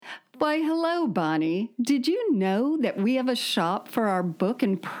Why, hello, Bonnie. Did you know that we have a shop for our book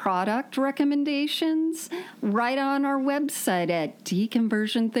and product recommendations right on our website at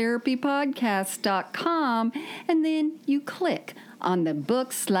deconversiontherapypodcast.com, and then you click on the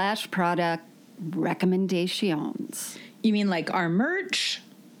book/product recommendations. You mean like our merch?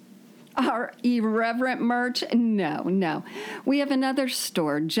 Our irreverent merch? No. We have another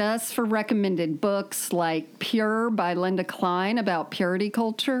store just for recommended books like Pure by Linda Klein about purity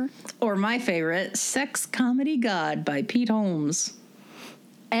culture. Or my favorite, Sex Comedy God by Pete Holmes.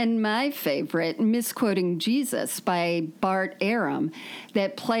 And my favorite, Misquoting Jesus by Bart Aram,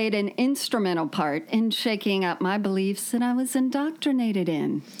 that played an instrumental part in shaking up my beliefs that I was indoctrinated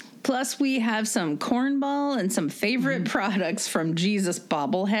in. Plus, we have some cornball and some favorite products from Jesus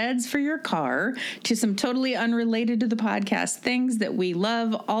bobbleheads for your car to some totally unrelated to the podcast things that we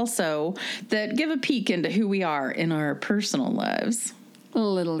love also that give a peek into who we are in our personal lives.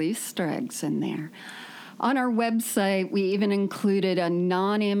 Little Easter eggs in there. On our website, we even included a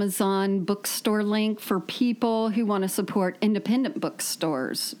non-Amazon bookstore link for people who want to support independent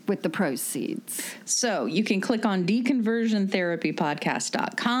bookstores with the proceeds. So you can click on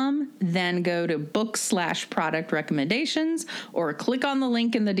deconversiontherapypodcast.com, then go to book/product recommendations, or click on the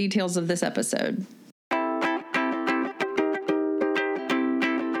link in the details of this episode.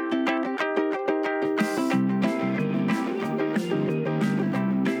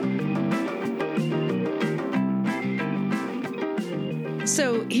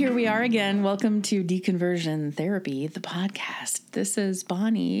 So here we are again. Welcome to Deconversion Therapy, the podcast. This is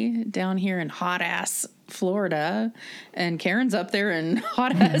Bonnie down here in hot-ass Florida, and Karen's up there in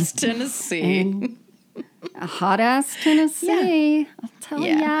hot-ass Tennessee. Hot-ass Tennessee, yeah. I'll tell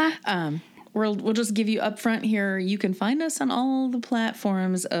ya. We'll just give you up front here. You can find us on all the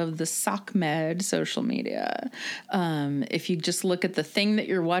platforms of the SOCMED social media. If you just look at the thing that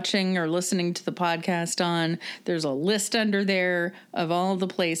you're watching or listening to the podcast on, there's a list under there of all the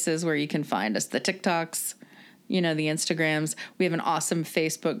places where you can find us. The TikToks, the Instagrams. We have an awesome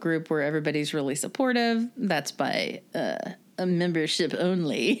Facebook group where everybody's really supportive. That's by a membership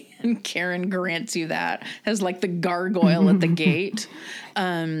only, and Karen grants you that as like the gargoyle at the gate.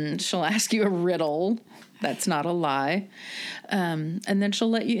 She'll ask you a riddle. That's not a lie. And then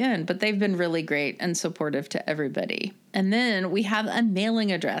she'll let you in. But they've been really great and supportive to everybody. And then we have a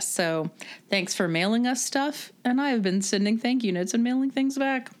mailing address. So thanks for mailing us stuff. And I have been sending thank you notes and mailing things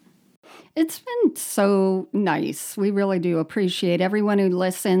back. It's been so nice. We really do appreciate everyone who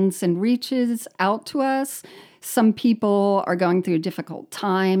listens and reaches out to us. Some people are going through difficult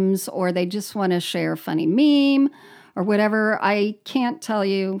times, or they just want to share a funny meme or whatever. I can't tell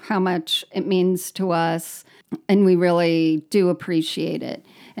you how much it means to us, and we really do appreciate it.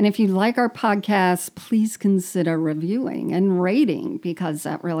 And if you like our podcast, please consider reviewing and rating, because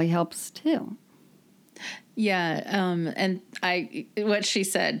that really helps too. Yeah, and what she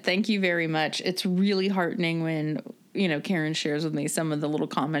said, thank you very much. It's really heartening when Karen shares with me some of the little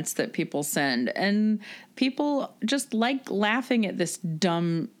comments that people send, and people just like laughing at this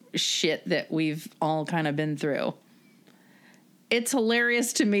dumb shit that we've all kind of been through. It's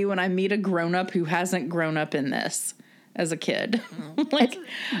hilarious to me when I meet a grown-up who hasn't grown up in this as a kid.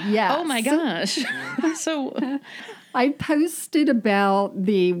 Yeah. Oh my gosh. So I posted about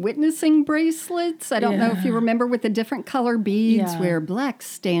the witnessing bracelets. I don't know if you remember, with the different color beads, where black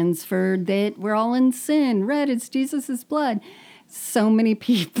stands for that we're all in sin, red is Jesus's blood. So many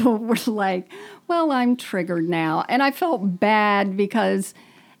people were like, well, I'm triggered now. And I felt bad because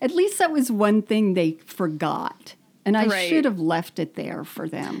at least that was one thing they forgot. And I should have left it there for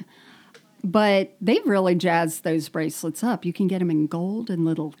them. But they've really jazzed those bracelets up. You can get them in gold and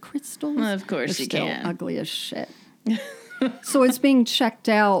little crystals. Well, of course They're you still can. Ugly as shit. So it's being checked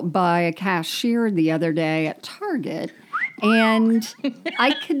out by a cashier the other day at Target. And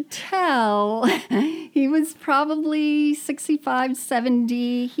I could tell he was probably 65,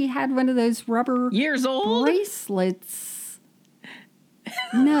 70. He had one of those rubber years old bracelets.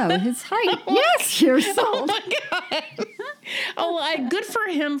 No, his height. Yes, years old. Oh my God. Good for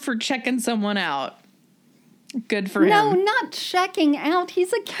him for checking someone out. Good for him. No, not checking out.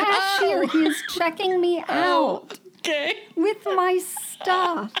 He's a cashier. He is checking me out. Okay. With my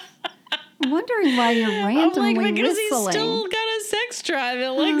stuff. I'm wondering why you're randomly because whistling. He's still got a sex drive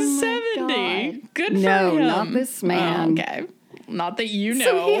at 70. God. Good for him. No, not this man. Okay. Not that you know.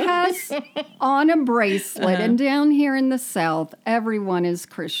 So he has on a bracelet, and down here in the South, everyone is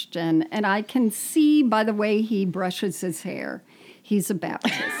Christian. And I can see by the way he brushes his hair, he's a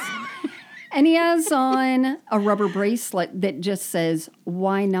Baptist. And he has on a rubber bracelet that just says,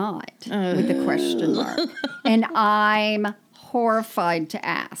 why not? With a question mark. And I'm horrified to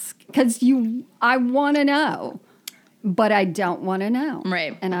ask because I want to know, but I don't want to know.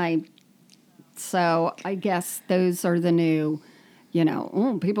 Right. And so I guess those are the new,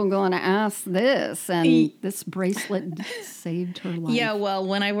 people going to ask this, and this bracelet saved her life. Yeah, well,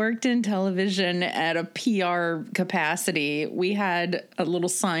 when I worked in television at a PR capacity, we had a little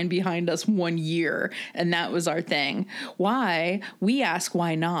sign behind us 1 year, and that was our thing. Why? We ask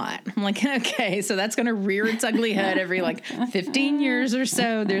why not. I'm like, okay, so that's going to rear its ugly head every 15 years or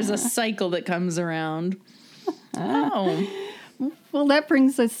so. There's a cycle that comes around. Oh. Well, that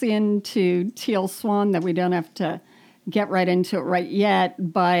brings us into Teal Swan that we don't have to get right into it right yet,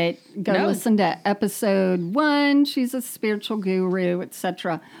 but go listen to episode 1. She's a spiritual guru,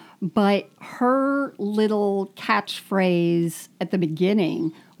 etc. But her little catchphrase at the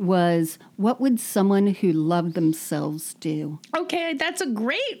beginning was, "What would someone who loved themselves do?" Okay, that's a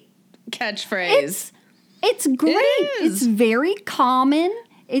great catchphrase. It's great. It is. It's very common.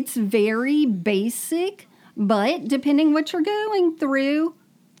 It's very basic, but depending what you're going through,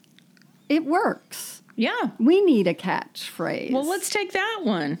 it works. Yeah. We need a catchphrase. Well, let's take that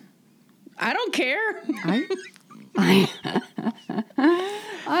one. I don't care.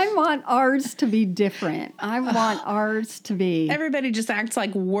 I want ours to be different. I want ours to be... Everybody just acts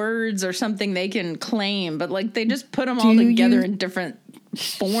like words or something they can claim, but they just put them all together in different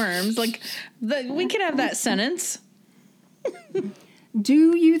forms. We could have that sentence.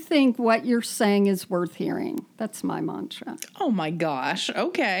 Do you think what you're saying is worth hearing? That's my mantra. Oh my gosh.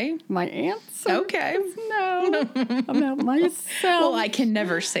 Okay. My answer is no about myself. Well, I can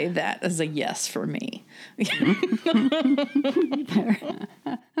never say that as a yes for me.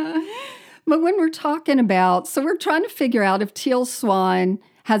 But when we're talking about, so we're trying to figure out if Teal Swan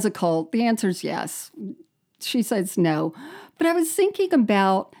has a cult. The answer is yes. She says no. But I was thinking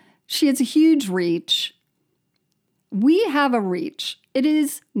about, she has a huge reach. We have a reach. It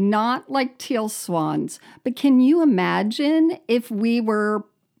is not like Teal Swan's, but can you imagine if we were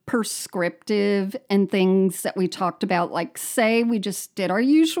prescriptive and things that we talked about, like say we just did our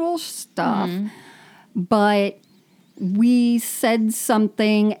usual stuff, but we said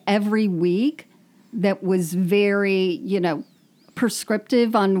something every week that was very,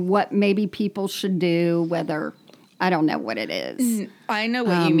 prescriptive on what maybe people should do, whether, I don't know what it is. I know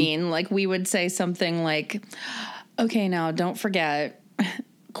what you mean. We would say something like, okay, now don't forget,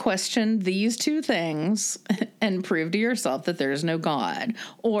 question these 2 things and prove to yourself that there's no God.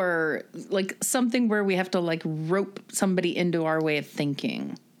 Or something where we have to rope somebody into our way of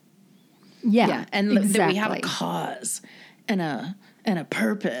thinking. Yeah, and exactly. that we have a cause and a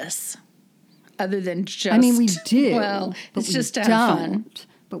purpose other than just... I mean, we do. Well, it's just to have fun.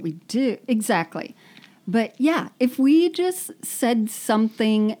 But we do. Exactly. But yeah, if we just said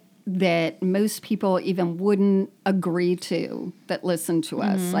something that most people even wouldn't agree to that listen to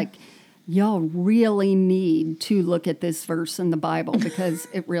us, y'all really need to look at this verse in the Bible because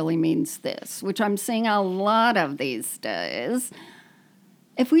it really means this, which I'm seeing a lot of these days.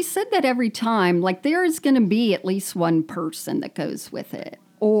 If we said that every time, there is going to be at least one person that goes with it.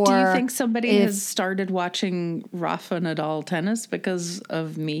 Or do you think somebody has started watching Rafa Nadal tennis because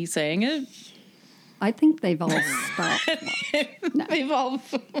of me saying it? I think they've all stopped. No. They've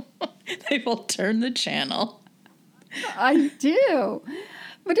all turned the channel. I do.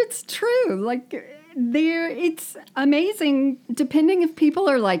 But it's true. It's amazing, depending if people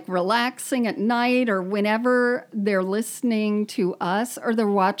are relaxing at night or whenever they're listening to us or they're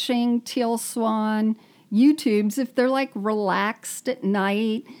watching Teal Swan YouTubes, if they're relaxed at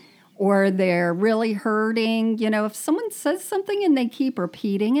night or they're really hurting, if someone says something and they keep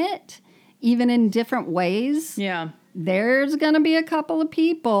repeating it, even in different ways, there's going to be a couple of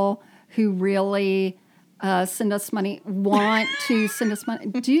people who really send us money, want to send us money,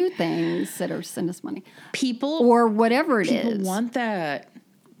 do things that are send us money. People, or whatever it is. People want that.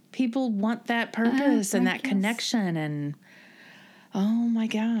 People want that purpose and that connection. And oh my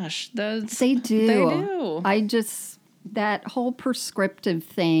gosh, they do. That whole prescriptive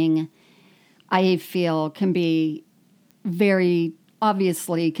thing, I feel can be very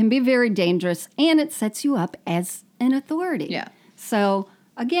dangerous, and it sets you up as an authority. Yeah. So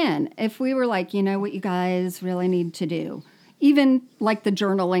again, if we were what you guys really need to do, even the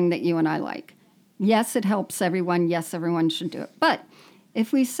journaling that you and I like, yes, it helps everyone. Yes, everyone should do it. But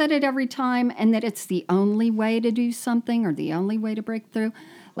if we said it every time and that it's the only way to do something or the only way to break through,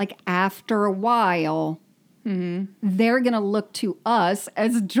 after a while, they're going to look to us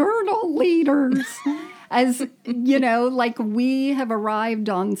as journal leaders. As, we have arrived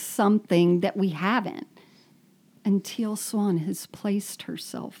on something that we haven't. And Teal Swan has placed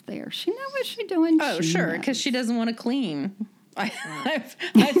herself there. She knows what she's doing. Oh, sure, because she doesn't want to clean. I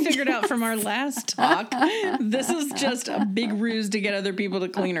figured out from our last talk, this is just a big ruse to get other people to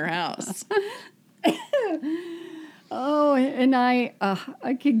clean her house. Oh, and I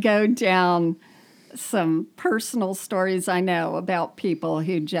could go down some personal stories I know about people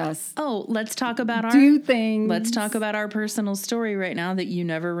who just let's talk about things. Let's talk about our personal story right now that you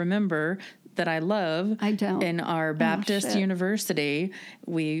never remember, that I love. I don't. In our Baptist university,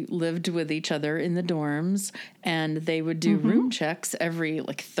 we lived with each other in the dorms, and they would do room checks every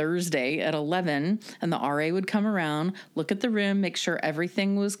Thursday at 11, and the RA would come around, look at the room, make sure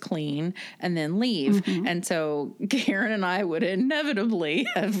everything was clean, and then leave. And so Karen and I would inevitably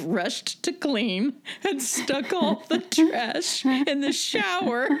have rushed to clean and stuck all the trash in the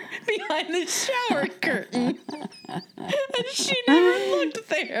shower behind the shower curtain. And she never looked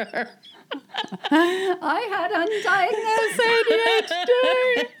there. I had undiagnosed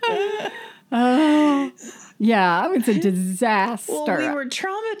ADHD. Oh, yeah, it was a disaster. Well, we were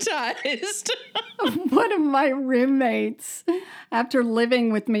traumatized. One of my roommates, after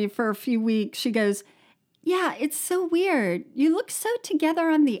living with me for a few weeks, she goes, "Yeah, it's so weird. You look so together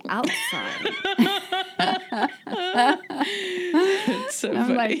on the outside." It's so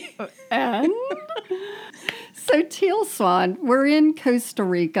funny. And? So Teal Swan, we're in Costa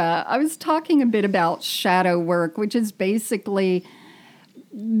Rica. I was talking a bit about shadow work, which is basically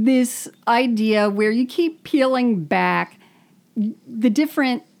this idea where you keep peeling back the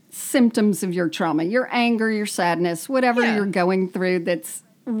different symptoms of your trauma, your anger, your sadness, whatever you're going through that's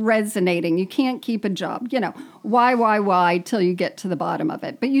resonating. You can't keep a job, why, till you get to the bottom of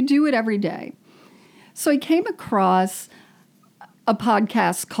it. But you do it every day. So I came across a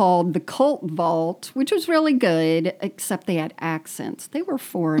podcast called The Cult Vault, which was really good, except they had accents. They were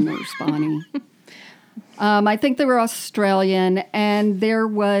foreigners, Bonnie. I think they were Australian, and there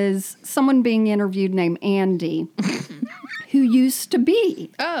was someone being interviewed named Andy, who used to be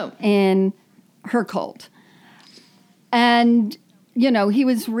in her cult. And, he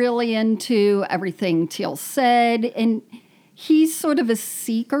was really into everything Teal said, and he's sort of a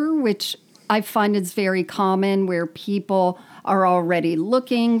seeker, which I find is very common, where people are already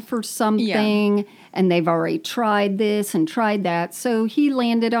looking for something and they've already tried this and tried that. So he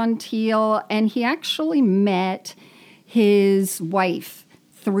landed on Teal, and he actually met his wife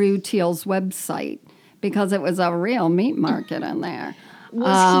through Teal's website because it was a real meat market in there.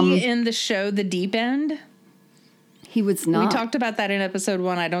 Was he in the show The Deep End? He was not. We talked about that in episode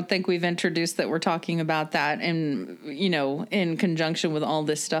 1. I don't think we've introduced that we're talking about that in conjunction with all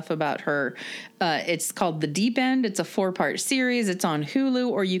this stuff about her. It's called The Deep End. It's a 4-part series. It's on Hulu,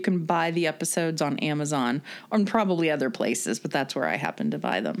 or you can buy the episodes on Amazon or probably other places, but that's where I happen to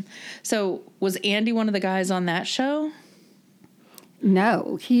buy them. So was Andy one of the guys on that show?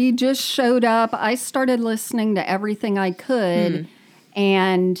 No, he just showed up. I started listening to everything I could,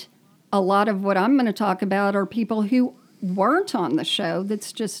 and a lot of what I'm going to talk about are people who weren't on the show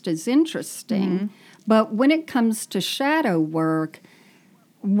that's just as interesting. But when it comes to shadow work,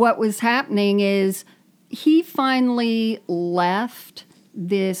 what was happening is he finally left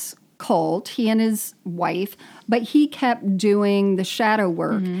this cult, he and his wife, but he kept doing the shadow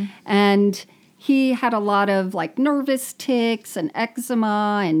work. And he had a lot of nervous tics and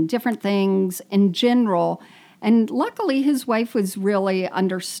eczema and different things in general. And luckily, his wife was really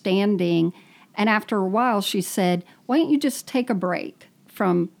understanding. And after a while, she said, "Why don't you just take a break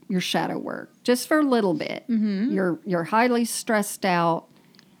from your shadow work, just for a little bit? You're highly stressed out."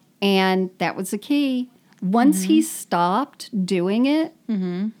 And that was the key. Once he stopped doing it,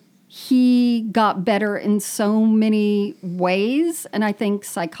 he got better in so many ways. And I think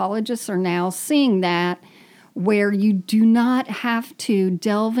psychologists are now seeing that, where you do not have to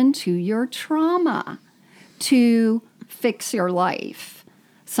delve into your trauma to fix your life.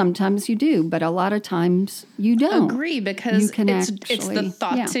 Sometimes you do, but a lot of times you don't. Agree, because it's the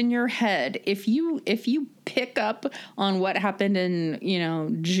thoughts in your head. If you pick up on what happened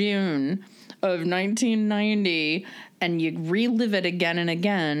in June of 1990 and you relive it again and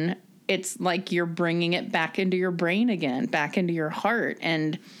again, it's like you're bringing it back into your brain again, back into your heart,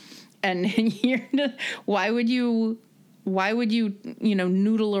 and why would you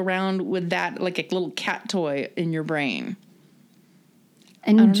noodle around with that like a little cat toy in your brain?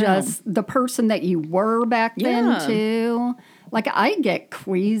 And just the person that you were back then, too. I get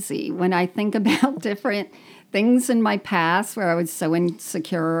queasy when I think about different things in my past where I was so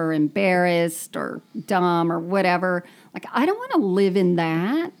insecure or embarrassed or dumb or whatever. I don't want to live in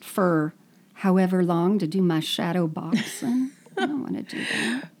that for however long to do my shadow boxing. I don't want to do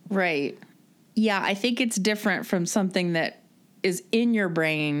that. Right. Yeah, I think it's different from something that is in your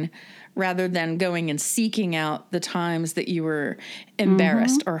brain rather than going and seeking out the times that you were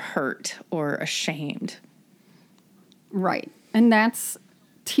embarrassed or hurt or ashamed. Right. And that's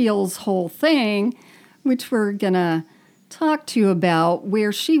Teal's whole thing, which we're going to talk to you about,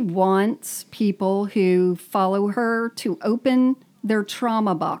 where she wants people who follow her to open their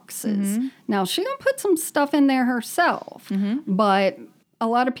trauma boxes. Now, she's going to put some stuff in there herself, but a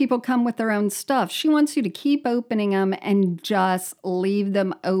lot of people come with their own stuff. She wants you to keep opening them and just leave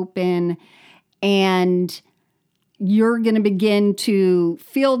them open, and you're going to begin to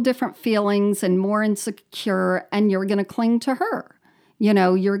feel different feelings and more insecure, and you're going to cling to her. You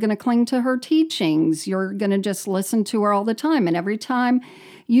know, you're going to cling to her teachings. You're going to just listen to her all the time. And every time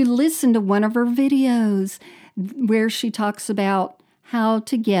you listen to one of her videos where she talks about how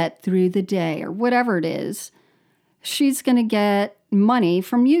to get through the day or whatever it is, she's going to get money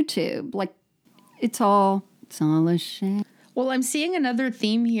from YouTube. Like, it's all a shame. Well, I'm seeing another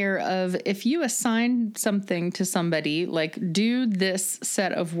theme here of if you assign something to somebody, like do this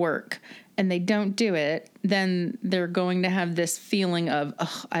set of work, and they don't do it, then they're going to have this feeling of,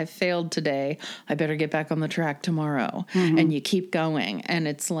 oh, I failed today. I better get back on the track tomorrow. And you keep going. And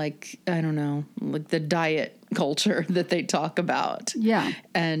it's like, I don't know, like the diet culture that they talk about. Yeah.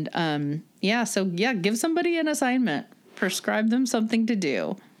 And so give somebody an assignment. Prescribe them something to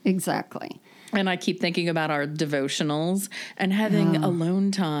do. Exactly. And I keep thinking about our devotionals and having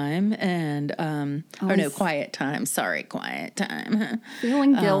alone time and, quiet time. Sorry, quiet time.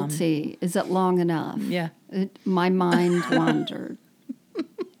 Feeling guilty. Is it long enough? Yeah. My mind wandered.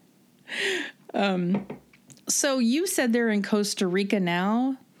 So you said they're in Costa Rica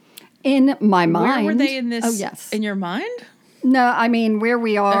now? In my mind. Where were they in this? Oh, yes. In your mind? No, I mean, where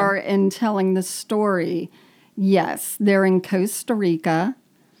we are in telling the story. Yes, they're in Costa Rica.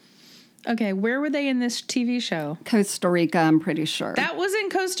 Okay, where were they in this TV show? Costa Rica, I'm pretty sure. That was in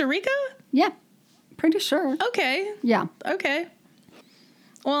Costa Rica? Yeah, pretty sure. Okay. Yeah. Okay.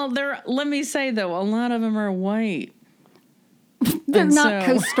 Well, let me say, though, a lot of them are white. They're not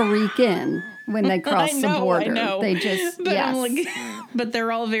Costa Rican when they cross the border. I know. They just, but yes. But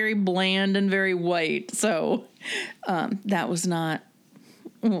they're all very bland and very white. So that was not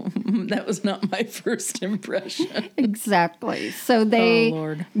my first impression. Exactly. So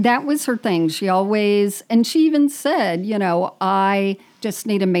Lord. That was her thing. She always, and she even said, I just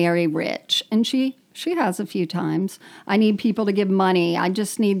need to marry rich. And she has a few times. I need people to give money. I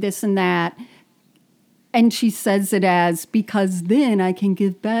just need this and that. And she says it as, because then I can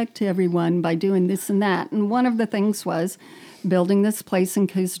give back to everyone by doing this and that. And one of the things was building this place in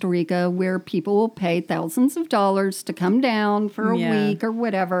Costa Rica where people will pay thousands of dollars to come down for a week or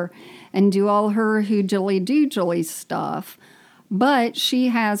whatever and do all her hoojily-doojily stuff. But she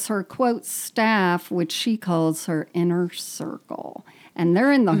has her, quote, staff, which she calls her inner circle. And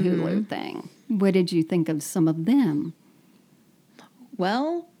they're in the Hulu thing. What did you think of some of them?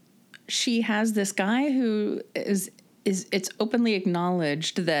 Well, she has this guy who is it's openly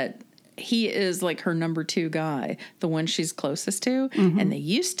acknowledged that he is like her number 2 guy, the one she's closest to. And they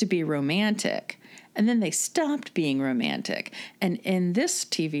used to be romantic. And then they stopped being romantic. And in this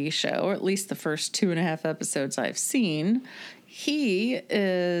TV show, or at least the first 2.5 episodes I've seen, he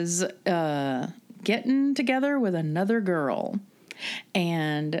is getting together with another girl.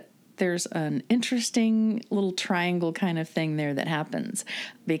 And there's an interesting little triangle kind of thing there that happens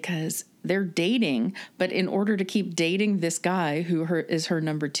because they're dating, but in order to keep dating this guy who is her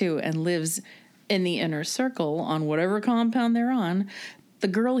number 2 and lives in the inner circle on whatever compound they're on, the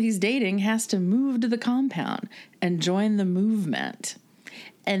girl he's dating has to move to the compound and join the movement.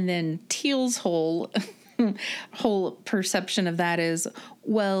 And then Teal's whole perception of that is,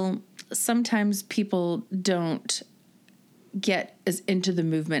 well, sometimes people don't get as into the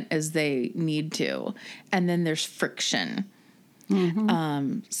movement as they need to, and then there's friction.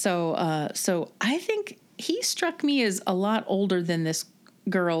 So I think he struck me as a lot older than this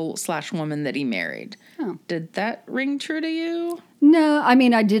girl/woman that he married. Oh. Did that ring true to you? No, I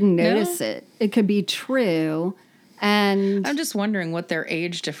mean, I didn't notice it. It could be true. And I'm just wondering what their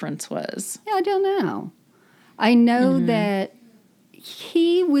age difference was. Yeah, I don't know. I know that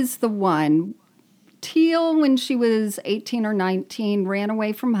he was the one. Teal, when she was 18 or 19, ran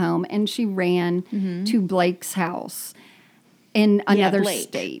away from home, and she ran to Blake's house in another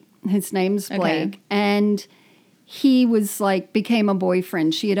state. His name's Blake. Okay. And he was became a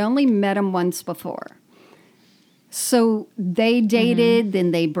boyfriend. She had only met him once before. So they dated, then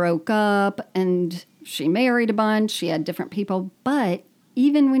they broke up, and she married a bunch. She had different people. But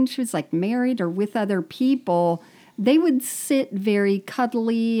even when she was married or with other people, they would sit very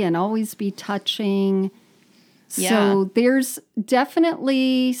cuddly and always be touching. So there's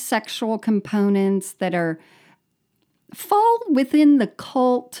definitely sexual components that fall within the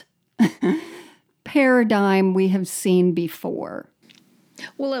cult paradigm we have seen before.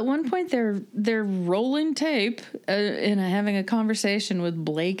 Well, at one point they're rolling tape and having a conversation with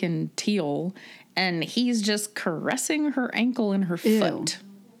Blake and Teal, and he's just caressing her ankle and her foot.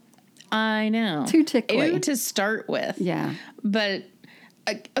 I know. Too tickly. Ew to start with. Yeah. But,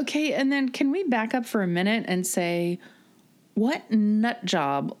 okay, and then can we back up for a minute and say, what nut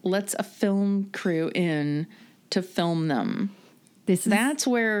job lets a film crew in to film them? That's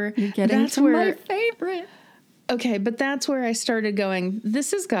where you're getting to my favorite. Okay, but that's where I started going,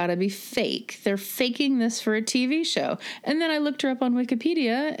 this has got to be fake. They're faking this for a TV show. And then I looked her up on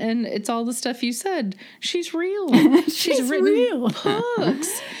Wikipedia, and it's all the stuff you said. She's real. She's written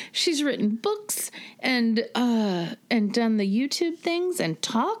books. She's written books and done the YouTube things and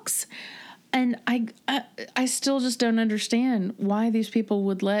talks. And I still just don't understand why these people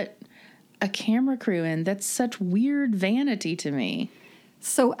would let a camera crew in. That's such weird vanity to me.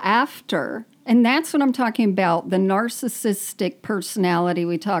 So and that's what I'm talking about, the narcissistic personality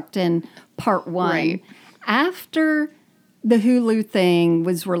we talked in part 1. Right. After the Hulu thing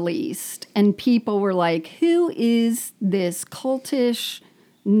was released and people were like, who is this cultish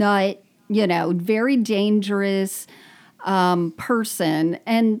nut, very dangerous person?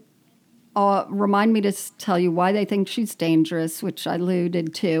 And remind me to tell you why they think she's dangerous, which I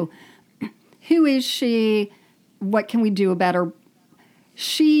alluded to. Who is she? What can we do about her?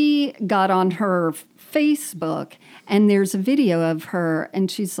 She got on her Facebook, and there's a video of her,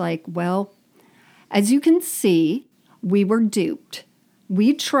 and she's like, well, as you can see, we were duped.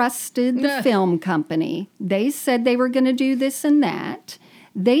 We trusted the film company. They said they were going to do this and that.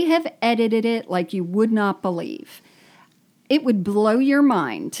 They have edited it like you would not believe. It would blow your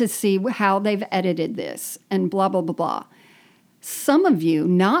mind to see how they've edited this, and blah, blah, blah, blah. Some of you,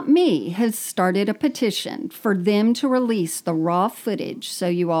 not me, has started a petition for them to release the raw footage so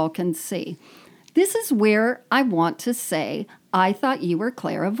you all can see. This is where I want to say, I thought you were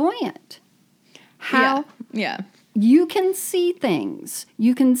clairvoyant. How you can see things.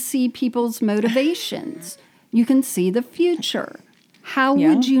 You can see people's motivations. You can see the future. How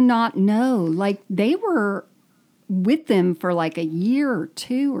would you not know? Like, they were with them for like a year or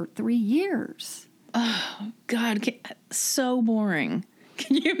 2 or 3 years. Oh, God, so boring.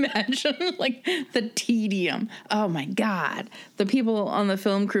 Can you imagine, like, the tedium? Oh, my God. The people on the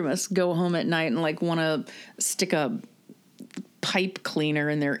film crew must go home at night and, like, want to stick a pipe cleaner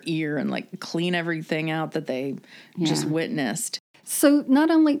in their ear and, like, clean everything out that they just witnessed. So not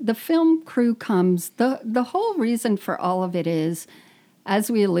only the film crew comes, the whole reason for all of it is,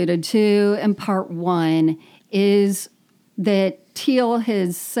 as we alluded to in part 1, is that Teal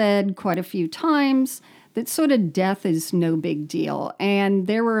has said quite a few times that sort of death is no big deal. And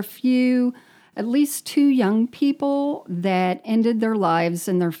there were at least 2 young people that ended their lives,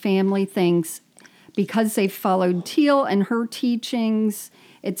 and their family thinks because they followed Teal and her teachings,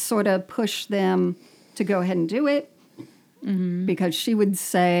 it sort of pushed them to go ahead and do it. Mm-hmm. Because she would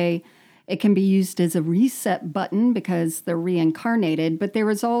say it can be used as a reset button because they're reincarnated. But there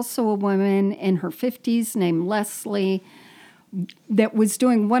was also a woman in her 50s named Leslie that was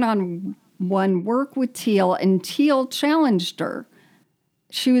doing one-on-one work with Teal, and Teal challenged her.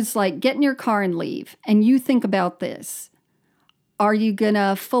 She was like, get in your car and leave. And you think about this. Are you going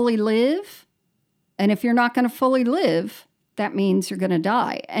to fully live? And if you're not going to fully live, that means you're going to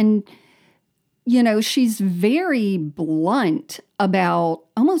die. And, she's very blunt about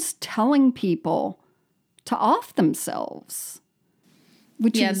almost telling people to off themselves.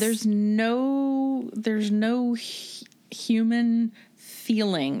 There's no human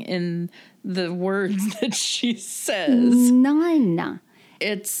feeling in the words that she says. None.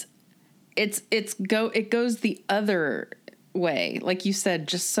 It goes the other way. Like you said,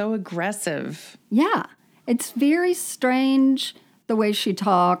 just so aggressive. Yeah. It's very strange the way she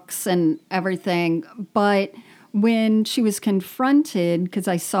talks and everything. But when she was confronted, because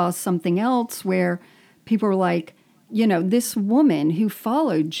I saw something else where people were like, this woman who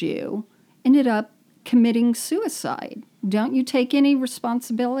followed you ended up committing suicide. Don't you take any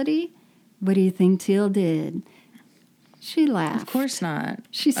responsibility? What do you think Teal did? She laughed. Of course not.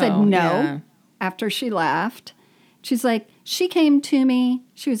 She said no. After she laughed, she's like, she came to me.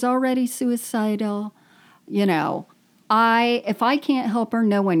 She was already suicidal. If I can't help her,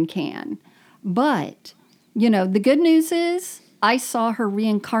 no one can. But, the good news is I saw her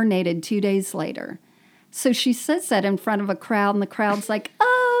reincarnated 2 days later. So she says that in front of a crowd, and the crowd's like,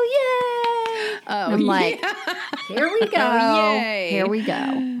 oh, yay. Oh, and I'm like, here we go. Oh, yay. Here we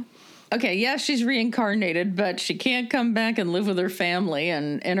go. okay, yeah, she's reincarnated, but she can't come back and live with her family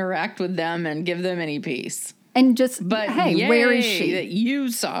and interact with them and give them any peace. And just, But hey, where is she? That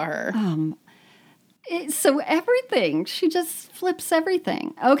you saw her. So everything, she just flips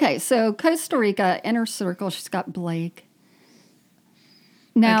everything. Okay, so Costa Rica, Inner Circle, she's got Blake.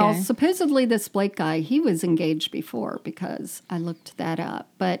 Now, supposedly this Blake guy, he was engaged before because I looked that up.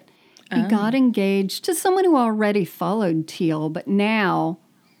 But he got engaged to someone who already followed Teal. But now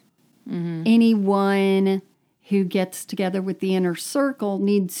anyone who gets together with the Inner Circle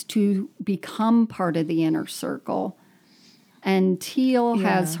needs to become part of the Inner Circle. And Teal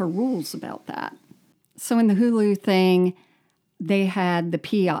has her rules about that. So in the Hulu thing, they had the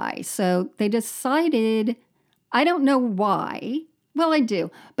PI. So they decided, I don't know why. Well, I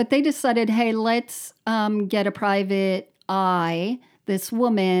do. But they decided, hey, let's get a private eye, this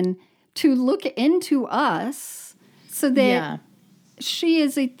woman, to look into us so that she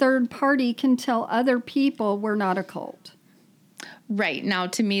as a third party can tell other people we're not a cult. Right. Now,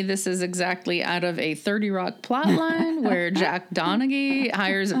 to me, this is exactly out of a 30 Rock plotline where Jack Donaghy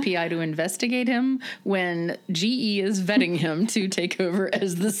hires a PI to investigate him when GE is vetting him to take over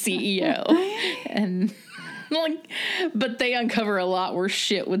as the CEO. And but they uncover a lot worse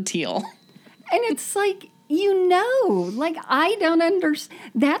shit with Teal. And it's like, I don't understand.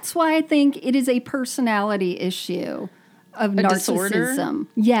 That's why I think it is a personality issue of narcissism. Disorder?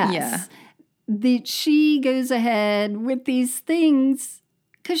 Yes. Yeah. That she goes ahead with these things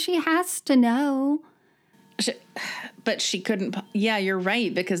because she has to know. But she couldn't. Yeah, you're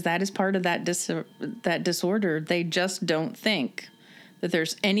right, because that is part of that disorder. They just don't think that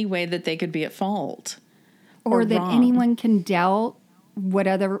there's any way that they could be at fault. Or that wrong. anyone can doubt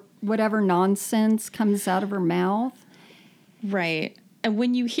whatever nonsense comes out of her mouth. Right. And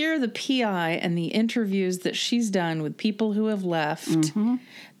when you hear the PI and the interviews that she's done with people who have left,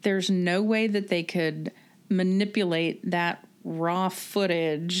 there's no way that they could manipulate that raw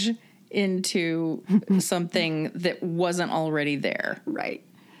footage into something that wasn't already there. Right.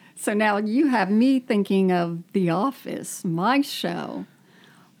 So now you have me thinking of The Office, my show,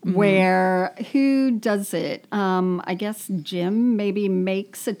 where who does it? I guess Jim maybe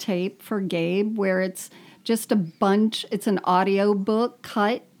makes a tape for Gabe where it's just it's an audio book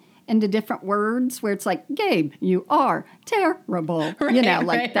cut into different words where it's like, Gabe, you are terrible.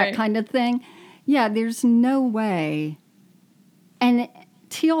 Right, that kind of thing. Yeah, there's no way. And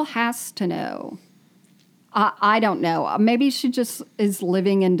Teal has to know. I don't know. Maybe she just is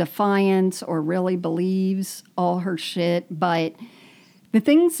living in defiance or really believes all her shit. But the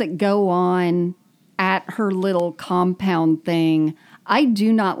things that go on at her little compound thing, I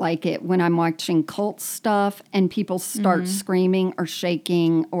do not like it when I'm watching cult stuff and people start screaming or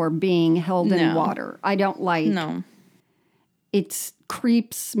shaking or being held in water. I don't like. No. It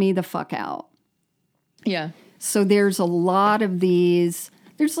creeps me the fuck out. Yeah. So there's a lot of these.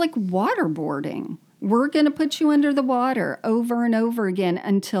 There's like waterboarding. We're going to put you under the water over and over again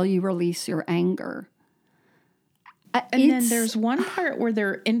until you release your anger. And then there's one part where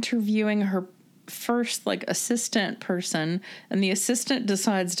they're interviewing her first assistant person, and the assistant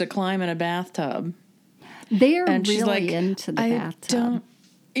decides to climb in a bathtub. They're really into the bathtub.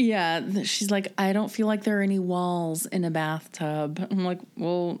 She's like, I don't feel like there are any walls in a bathtub. I'm like,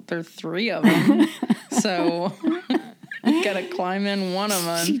 well, there are 3 of them. So you gotta climb in one of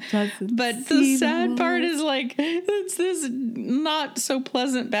them. But the sad part is it's this not so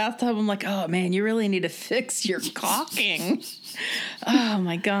pleasant bathtub. I'm like, oh man, you really need to fix your caulking. Oh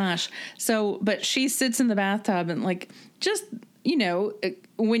my gosh. So, but she sits in the bathtub and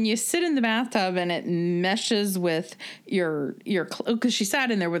when you sit in the bathtub and it meshes with your because she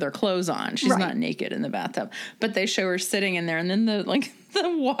sat in there with her clothes on. She's not naked in the bathtub, but they show her sitting in there, and then the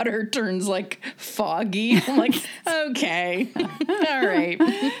water turns foggy. I'm like, okay, all right.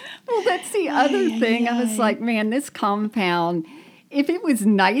 Well, that's the other thing. I was like, man, this compound, if it was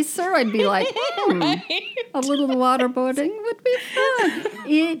nicer, I'd be like, a little waterboarding would be fun.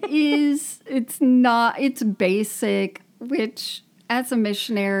 It's basic, which as a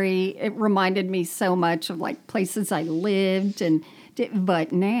missionary, it reminded me so much of places I lived,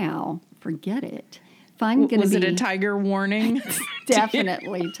 but now, forget it. If I'm gonna Was it a tiger warning?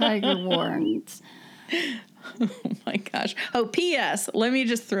 Definitely tiger warnings. Oh my gosh. Oh, P.S. Let me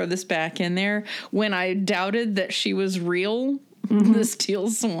just throw this back in there. When I doubted that she was real, this Teal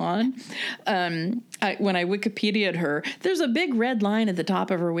Swan, when I Wikipedia'd her, there's a big red line at the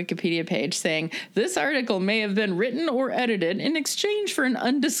top of her Wikipedia page saying, this article may have been written or edited in exchange for an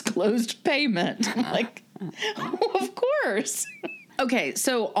undisclosed payment. I'm like, of course. Okay,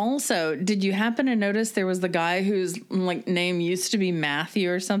 so also, did you happen to notice there was the guy whose like name used to be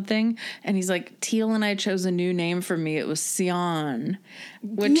Matthew or something, and he's like, Teal and I chose a new name for me. It was Cyan,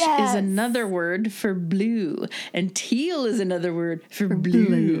 which is another word for blue, and teal is another word for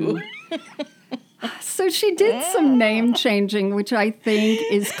blue. So she did some name changing, which I think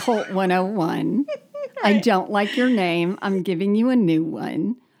is Cult 101. I don't like your name. I'm giving you a new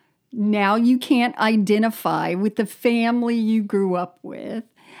one. Now you can't identify with the family you grew up with.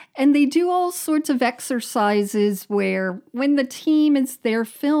 And they do all sorts of exercises where when the team is there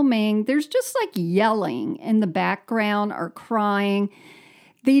filming, there's just like yelling in the background or crying.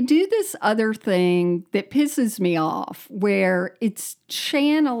 They do this other thing that pisses me off where it's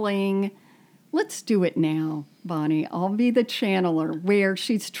channeling. Let's do it now, Bonnie. I'll be the channeler where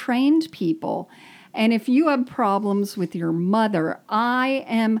she's trained people. And if you have problems with your mother,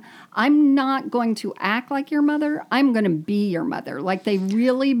 I'm not going to act like your mother. I'm going to be your mother. Like they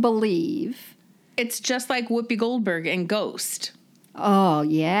really believe. It's just like Whoopi Goldberg in Ghost. Oh,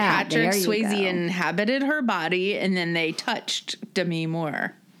 yeah. Patrick Swayze inhabited her body, and then they touched Demi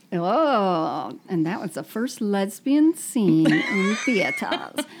Moore. Oh, and that was the first lesbian scene in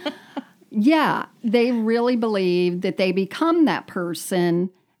theaters. Yeah, they really believe that they become that person.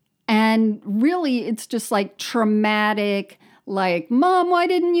 And really, it's just like traumatic, like, Mom, why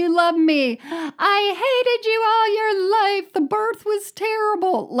didn't you love me? I hated you all your life. The birth was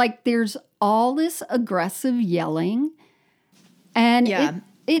terrible. Like, there's all this aggressive yelling. And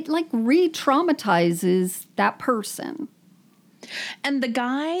it like re-traumatizes that person. And the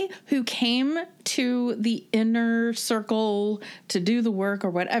guy who came to the inner circle to do the work or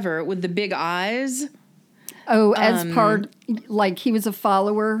whatever with the big eyes. Oh, as part, like he was a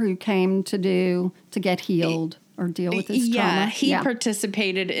follower who came to get healed or deal with his trauma. Yeah, he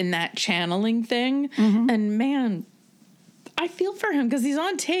participated in that channeling thing. Mm-hmm. And man, I feel for him because he's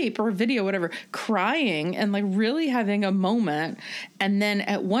on tape or video, whatever, crying and like really having a moment. And then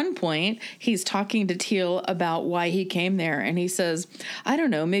at one point, he's talking to Teal about why he came there. And he says, I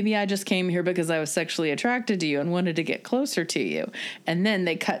don't know, maybe I just came here because I was sexually attracted to you and wanted to get closer to you. And then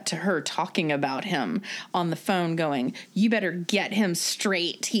they cut to her talking about him on the phone going, you better get him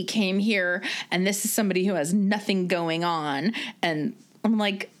straight. He came here and this is somebody who has nothing going on. And I'm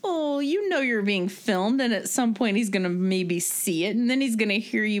like, oh, you know you're being filmed, and at some point he's going to maybe see it, and then he's going to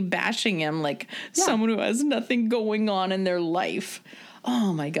hear you bashing him like someone who has nothing going on in their life.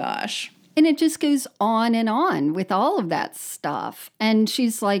 Oh, my gosh. And it just goes on with all of that stuff. And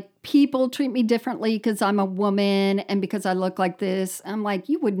she's like, people treat me differently because I'm a woman and because I look like this. I'm like,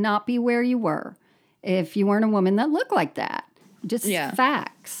 you would not be where you were if you weren't a woman that looked like that. Just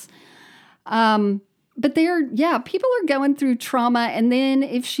facts. But people are going through trauma. And then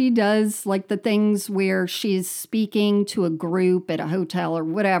if she does like the things where she's speaking to a group at a hotel or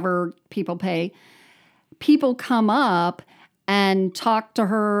whatever people pay, people come up and talk to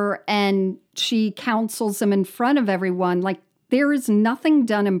her and she counsels them in front of everyone. Like there is nothing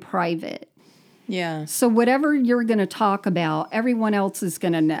done in private. Yeah. So whatever you're going to talk about, everyone else is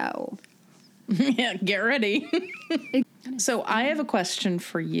going to know. Yeah, get ready. So I have a question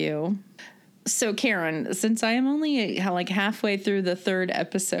for you. So, Karen, since I am only like halfway through the third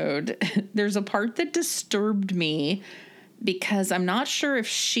episode, there's a part that disturbed me because I'm not sure if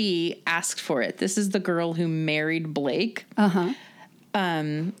she asked for it. This is the girl who married Blake. Uh-huh.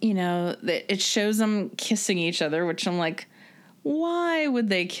 It shows them kissing each other, which I'm like, why would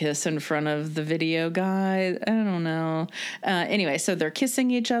they kiss in front of the video guy? I don't know. Anyway, so they're kissing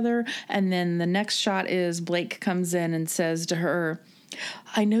each other. And then the next shot is Blake comes in and says to her,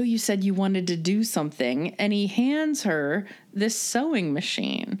 I know you said you wanted to do something, and he hands her this sewing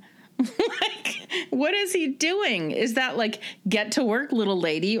machine. Like, what is he doing? Is that like, get to work, little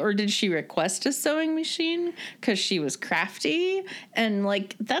lady? Or did she request a sewing machine because she was crafty? And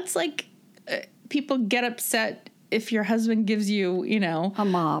like, that's like, people get upset if your husband gives you, a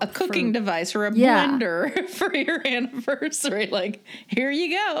mop, a cooking device or a blender for your anniversary. Like, here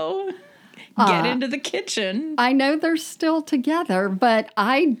you go. Get into the kitchen. I know they're still together, but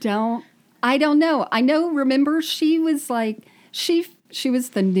I don't know. I know, remember, she was like, she was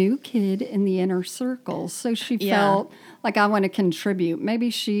the new kid in the inner circle. So she felt like, I want to contribute. Maybe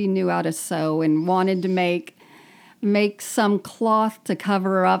she knew how to sew and wanted to make some cloth to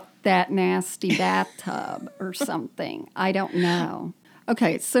cover up that nasty bathtub or something. I don't know.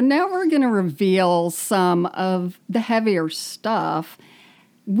 Okay, so now we're going to reveal some of the heavier stuff,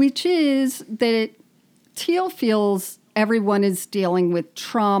 which is that Teal feels everyone is dealing with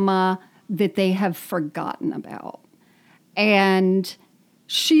trauma that they have forgotten about. And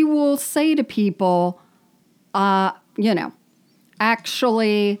she will say to people, I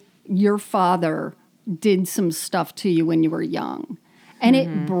actually your father did some stuff to you when you were young. And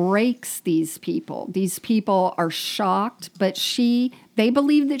it breaks these people. These people are shocked, but they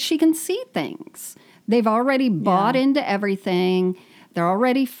believe that she can see things. They've already bought into everything. They're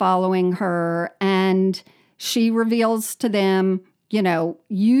already following her. And she reveals to them,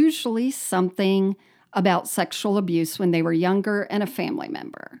 usually something about sexual abuse when they were younger and a family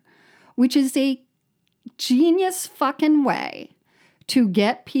member, which is a genius fucking way to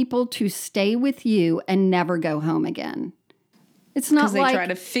get people to stay with you and never go home again. It's not because they try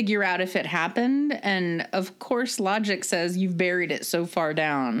to figure out if it happened. And of course, logic says you've buried it so far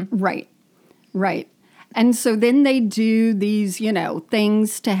down. Right. And so then they do these,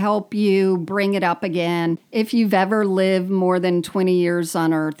 things to help you bring it up again. If you've ever lived more than 20 years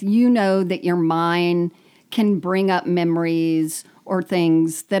on Earth, you know that your mind can bring up memories or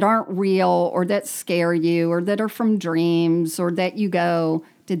things that aren't real or that scare you or that are from dreams or that you go,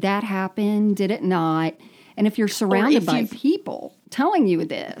 did that happen? Did it not? And if you're surrounded by people telling you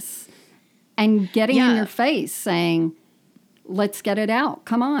this and getting in your face saying, let's get it out.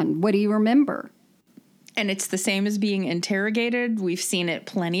 Come on. What do you remember? And it's the same as being interrogated. We've seen it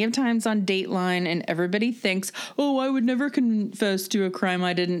plenty of times on Dateline, and everybody thinks, oh, I would never confess to a crime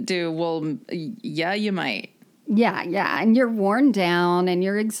I didn't do. Well, yeah, you might. Yeah. And you're worn down and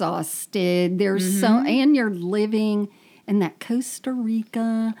you're exhausted. And you're living in that Costa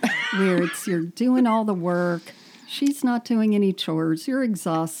Rica where you're doing all the work. She's not doing any chores. You're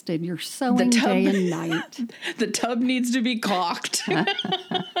exhausted. You're sewing day and night. The tub needs to be caulked.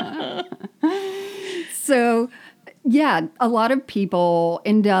 So, a lot of people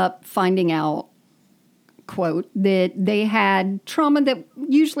end up finding out, quote, that they had trauma that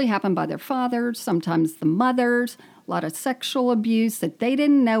usually happened by their fathers, sometimes the mothers, a lot of sexual abuse that they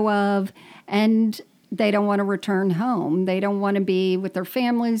didn't know of, and they don't want to return home. They don't want to be with their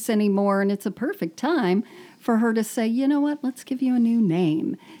families anymore, and it's a perfect time for her to say, you know what, let's give you a new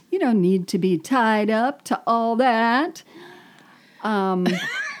name. You don't need to be tied up to all that.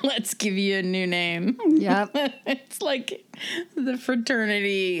 Let's give you a new name. Yep. It's like the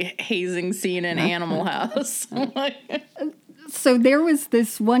fraternity hazing scene in Animal House. So there was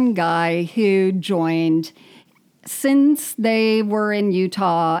this one guy who joined since they were in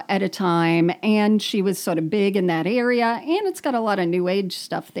Utah at a time, and she was sort of big in that area, and it's got a lot of New Age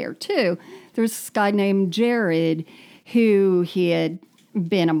stuff there too. There's this guy named Jared who he had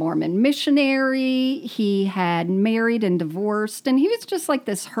been a Mormon missionary. He had married and divorced, and he was just like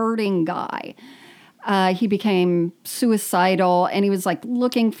this hurting guy. He became suicidal, and he was like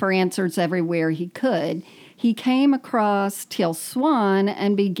looking for answers everywhere he could. He came across Teal Swan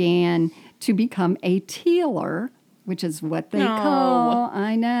and began to become a tealer, which is what they call,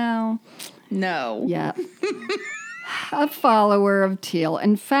 I know. No. Yeah. A follower of Teal.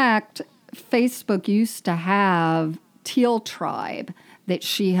 In fact, Facebook used to have Teal Tribe that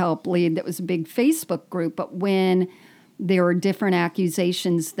she helped lead. That was a big Facebook group. But when there were different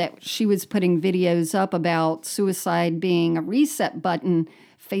accusations that she was putting videos up about suicide being a reset button,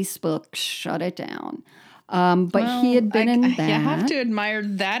 Facebook shut it down. But he had been in that. You have to admire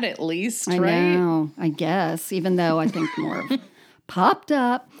that at least, right? I know, I guess, even though I think more popped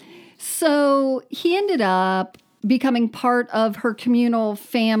up. So he ended up becoming part of her communal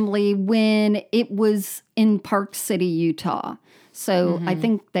family when it was in Park City, Utah. So I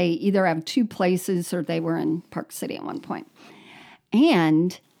think they either have two places or they were in Park City at one point.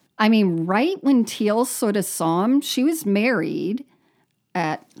 And, I mean, right when Teal sort of saw him, she was married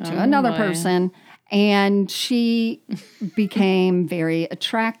to another person. And she became very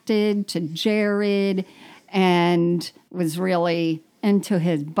attracted to Jared and was really into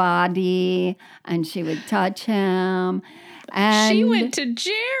his body, and she would touch him. And she went to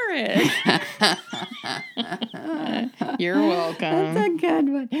Jared. You're welcome. That's a good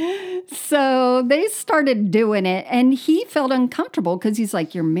one. So they started doing it, and he felt uncomfortable because he's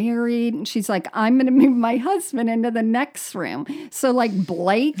like, you're married. And she's like, I'm going to move my husband into the next room. So like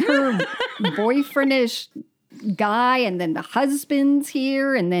Blake, her boyfriendish guy, and then the husband's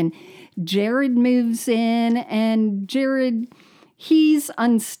here, and then Jared moves in, and Jared, he's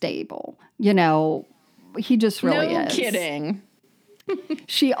unstable. He just really is. No kidding.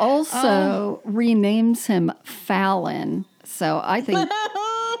 She also renames him Fallon. So I think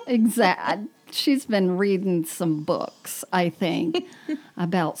she's been reading some books, I think,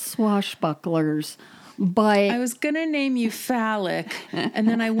 about swashbucklers. But I was going to name you Phallic, and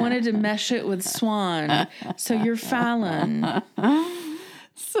then I wanted to mesh it with Swan. So you're Fallon.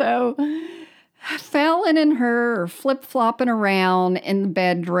 So Fallon and her are flip-flopping around in the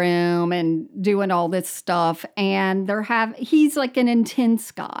bedroom and doing all this stuff. And he's like an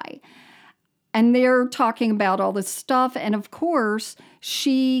intense guy. And they're talking about all this stuff. And of course,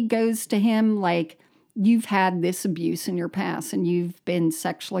 she goes to him like, you've had this abuse in your past and you've been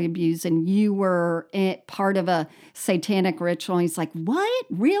sexually abused and you were part of a satanic ritual. And he's like, what?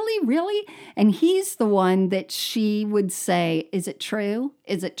 Really? Really? And he's the one that she would say, is it true?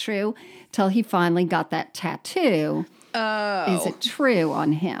 Is it true? Till he finally got that tattoo. Oh. Is it true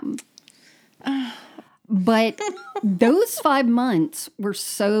on him? But those 5 months were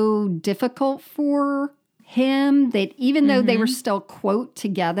so difficult for him that even though they were still, quote,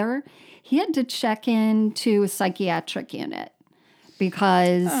 together, he had to check into a psychiatric unit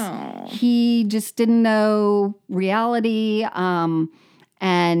because he just didn't know reality,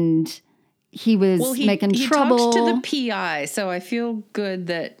 and he was making trouble. He talked to the PI, so I feel good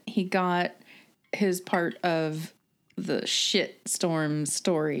that he got his part of the shitstorm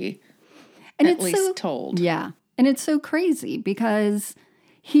story and at least told. Yeah, and it's so crazy because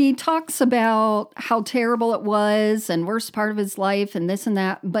he talks about how terrible it was and worst part of his life and this and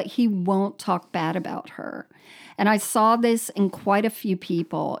that, but he won't talk bad about her. And I saw this in quite a few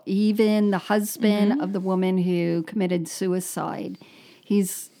people, even the husband of the woman who committed suicide. He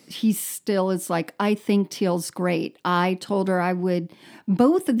still is like, I think Teal's great. I told her I would.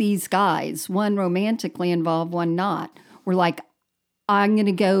 Both of these guys, one romantically involved, one not, were like, I'm going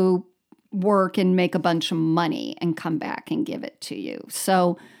to go work and make a bunch of money and come back and give it to you.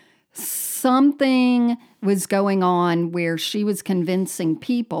 So something was going on where she was convincing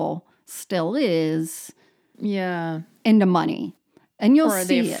people, still is, into money. And you'll see. Or are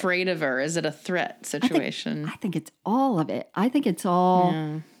they afraid of her? Is it a threat situation? I think it's all of it. I think it's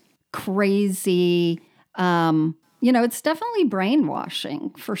all crazy. It's definitely brainwashing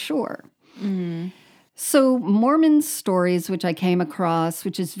for sure. Mm-hmm. So Mormon Stories, which I came across,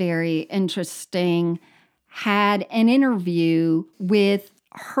 which is very interesting, had an interview with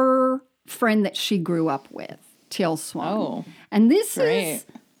her friend that she grew up with, Teal Swan. Oh, and this is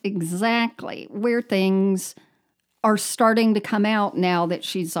exactly where things are starting to come out now that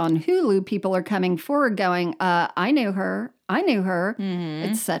she's on Hulu. People are coming forward going, I knew her,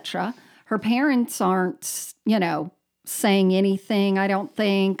 etc. Her parents aren't, saying anything. I don't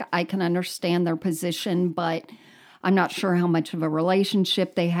think. I can understand their position, but I'm not sure how much of a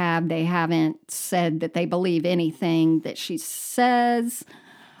relationship they have. They haven't said that they believe anything that she says.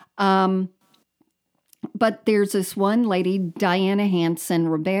 But there's this one lady, Diana Hansen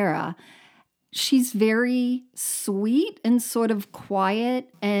Rivera. She's very sweet and sort of quiet,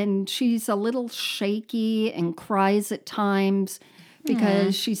 and she's a little shaky and cries at times.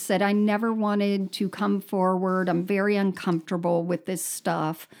 Because she said, I never wanted to come forward. I'm very uncomfortable with this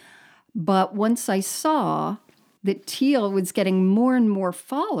stuff. But once I saw that Teal was getting more and more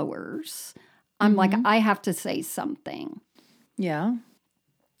followers, I'm like, I have to say something. Yeah.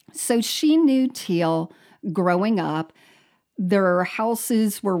 So she knew Teal growing up. Their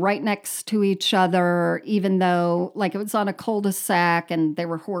houses were right next to each other, even though, it was on a cul-de-sac and there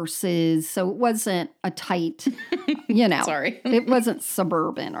were horses. So it wasn't a tight, Sorry. It wasn't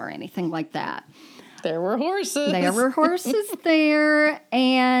suburban or anything like that. There were horses. There were horses there.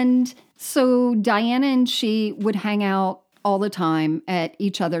 And so Diana and she would hang out all the time at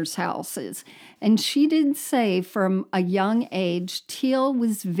each other's houses. And she did say from a young age, Teal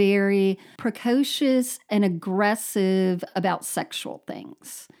was very precocious and aggressive about sexual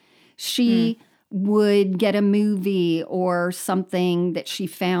things. She would get a movie or something that she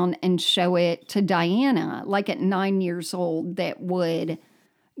found and show it to Diana, like at 9 years old, that would,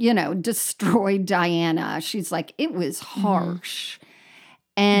 destroy Diana. She's like, it was harsh.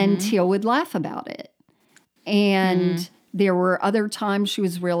 And Teal would laugh about it. And there were other times she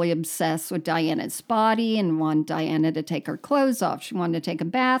was really obsessed with Diana's body and wanted Diana to take her clothes off. She wanted to take a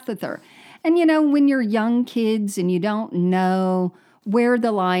bath with her. And, when you're young kids and you don't know where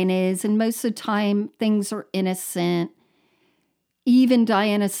the line is, and most of the time things are innocent, even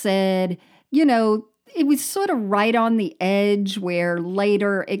Diana said, it was sort of right on the edge where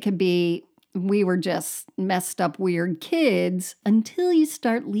later it could be, we were just messed up, weird kids, until you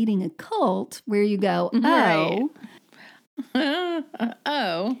start leading a cult where you go,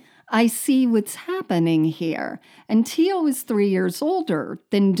 I see what's happening here. And Teal was 3 years older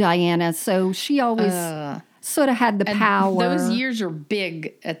than Diana, so she always sort of had the power. Those years are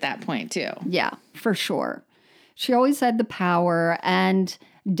big at that point, too. Yeah, for sure. She always had the power, and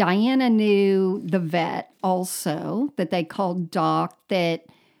Diana knew the vet also that they called Doc that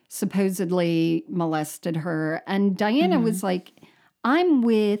supposedly molested her. And Diana was like, I'm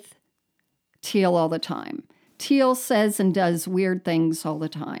with Teal all the time. Teal says and does weird things all the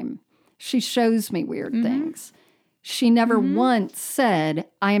time. She shows me weird things. She never once said,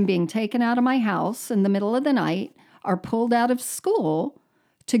 I am being taken out of my house in the middle of the night or pulled out of school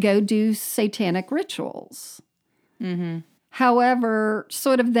to go do satanic rituals. However,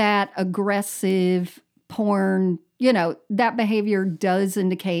 sort of that aggressive porn, that behavior does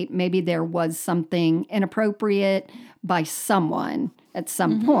indicate maybe there was something inappropriate by someone at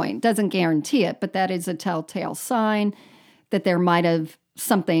some point. Doesn't guarantee it, but that is a telltale sign that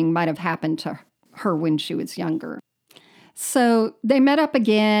something might have happened to her when she was younger. So they met up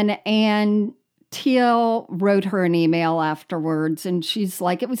again, and Teal wrote her an email afterwards, and she's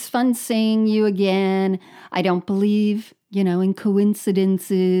like, it was fun seeing you again. I don't believe, in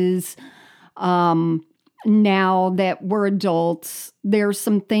coincidences. Now that we're adults, there's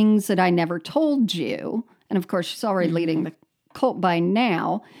some things that I never told you. And of course, she's already leading the cult by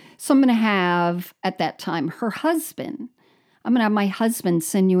now. So I'm going to have, at that time, I'm going to have my husband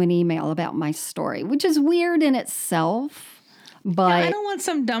send you an email about my story, which is weird in itself. But I don't want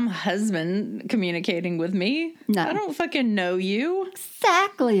some dumb husband communicating with me. No. I don't fucking know you.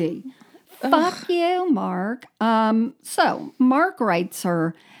 Exactly. Fuck you, Mark. So Mark writes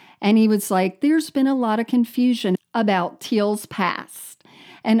her, and he was like, there's been a lot of confusion about Teal's past.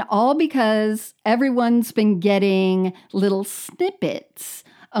 And all because everyone's been getting little snippets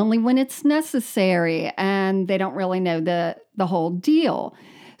only when it's necessary, and they don't really know the whole deal.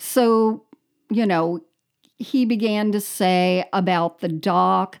 So, he began to say about the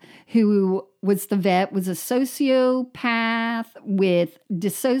doc, who was the vet, was a sociopath with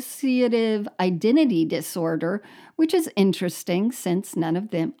dissociative identity disorder, which is interesting since none of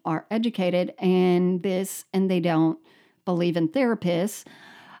them are educated in this and they don't believe in therapists.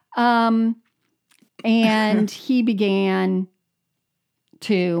 And he began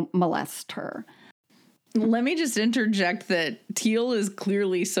to molest her. Let me just interject that Teal is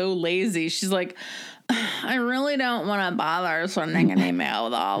clearly so lazy. She's like, I really don't want to bother sending an email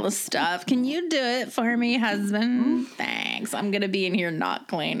with all the stuff. Can you do it for me, husband? Thanks. I'm going to be in here not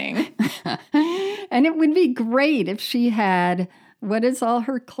cleaning. And it would be great if she had, what is all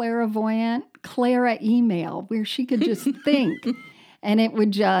her Clara email, where she could just think and it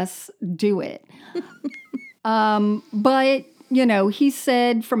would just do it. But, he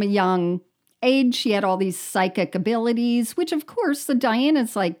said from a young age, she had all these psychic abilities, which of course the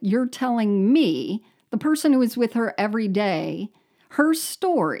Diana's like, you're telling me, the person who was with her every day, her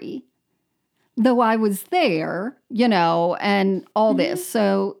story, though I was there, and all this.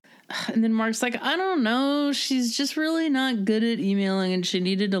 So, and then Mark's like, I don't know. She's just really not good at emailing and she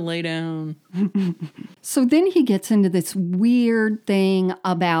needed to lay down. So then he gets into this weird thing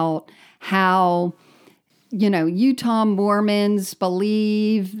about how, Utah Mormons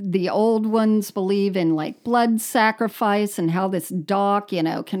believe, the old ones believe in like blood sacrifice, and how this doc,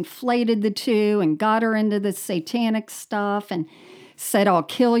 conflated the two and got her into this satanic stuff and said, I'll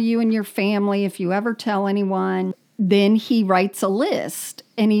kill you and your family if you ever tell anyone. Then he writes a list,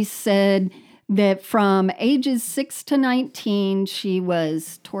 and he said that from ages 6 to 19, she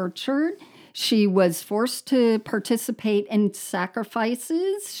was tortured. She was forced to participate in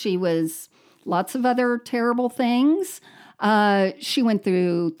sacrifices. She was lots of other terrible things. She went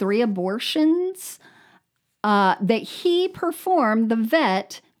through 3 abortions that he performed, the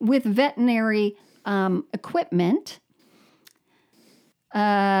vet, with veterinary equipment.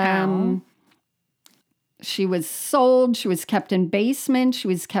 She was sold. She was kept in basement. She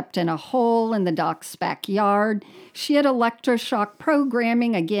was kept in a hole in the doc's backyard. She had electroshock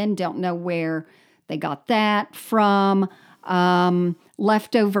programming. Again, don't know where they got that from.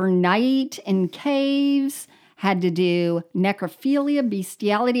 Left overnight in caves, had to do necrophilia,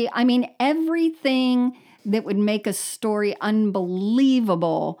 bestiality. I mean, everything that would make a story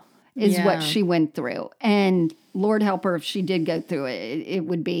unbelievable is what she went through. And Lord help her if she did go through it. It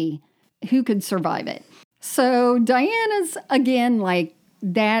would be, who could survive it? So Diana's, again, like,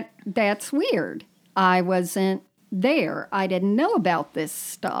 that's weird. I wasn't there. I didn't know about this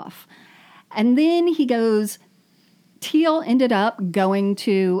stuff. And then he goes, Teal ended up going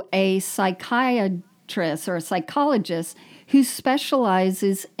to a psychiatrist or a psychologist who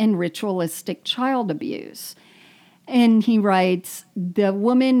specializes in ritualistic child abuse. And he writes, the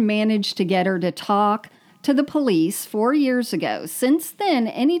woman managed to get her to talk to the police 4 years ago. Since then,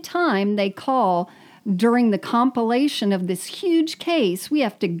 anytime they call during the compilation of this huge case, we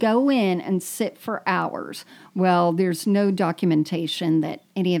have to go in and sit for hours. Well, there's no documentation that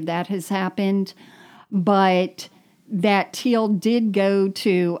any of that has happened, but that Teal did go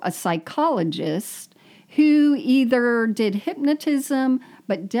to a psychologist who either did hypnotism,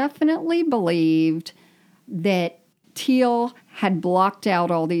 but definitely believed that Teal had blocked out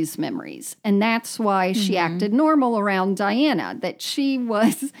all these memories. And that's why she acted normal around Diana, that she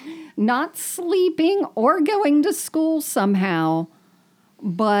was not sleeping or going to school somehow,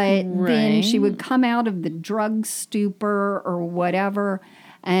 but then she would come out of the drug stupor or whatever,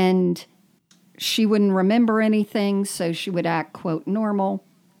 and she wouldn't remember anything, so she would act, quote, normal.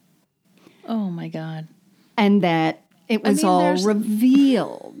 Oh, my God. And that it was all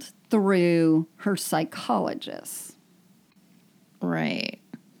revealed through her psychologist. Right.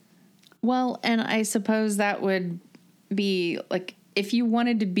 Well, and I suppose that would be like, if you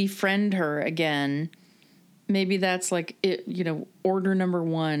wanted to befriend her again, maybe that's like, order number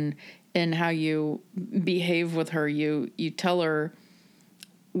one in how you behave with her. You tell her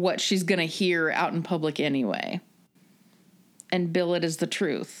what she's going to hear out in public anyway, and bill it as the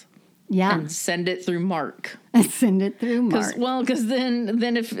truth. Yeah. And send it through Mark. Send it through Mark. Because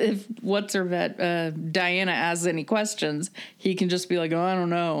then if what's her vet, Diana asks any questions, he can just be like, oh, I don't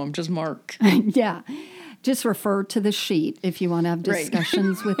know, I'm just Mark. Yeah. Just refer to the sheet if you want to have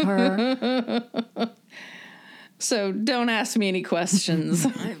discussions with her. So don't ask me any questions.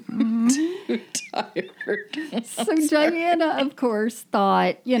 I'm too tired. So Diana, of course,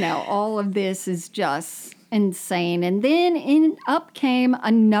 thought, all of this is just insane. And then up came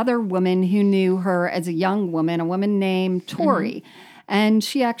another woman who knew her as a young woman, a woman named Tori. And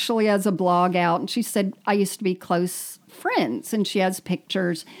she actually has a blog out, and she said, I used to be close friends. And she has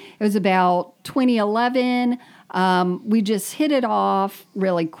pictures. It was about 2011. We just hit it off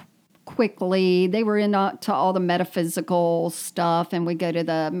really quickly. They were into all the metaphysical stuff, and we go to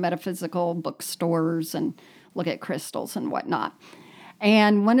the metaphysical bookstores and look at crystals and whatnot.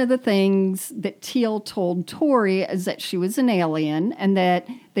 And one of the things that Teal told Tori is that she was an alien, and that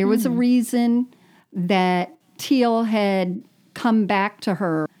there was a reason that Teal had come back to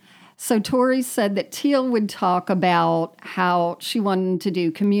her. So Tori said that Teal would talk about how she wanted to do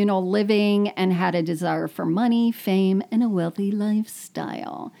communal living and had a desire for money, fame, and a wealthy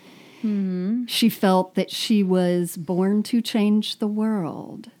lifestyle. She felt that she was born to change the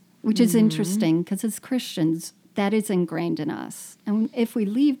world, which is interesting because as Christians, that is ingrained in us. And if we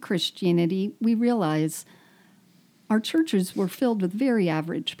leave Christianity, we realize our churches were filled with very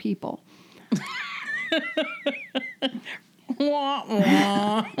average people.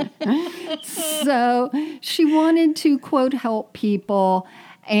 So she wanted to, quote, help people.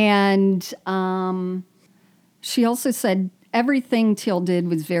 And she also said everything Teal did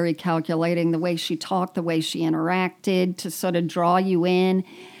was very calculating, the way she talked, the way she interacted to sort of draw you in.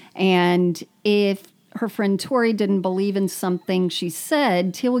 And if her friend Tori didn't believe in something she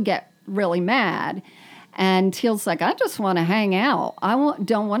said, Teal would get really mad. And Teal's like, I just want to hang out.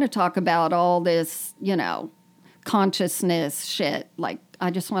 Don't want to talk about all this, consciousness shit. Like, I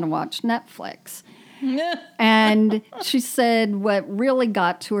just want to watch Netflix. And she said what really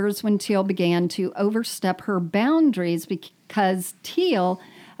got to her is when Teal began to overstep her boundaries because Teal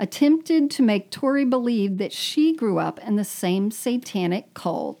attempted to make Tori believe that she grew up in the same satanic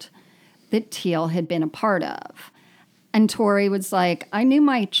cult that Teal had been a part of. And Tori was like, I knew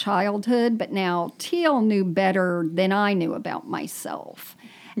my childhood, but now Teal knew better than I knew about myself.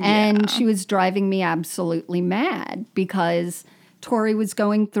 Yeah. And she was driving me absolutely mad because Tori was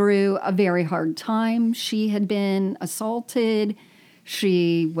going through a very hard time. She had been assaulted.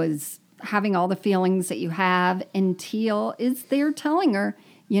 She was having all the feelings that you have. And Teal is there telling her,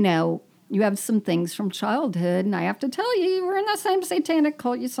 you have some things from childhood, and I have to tell you, you were in the same satanic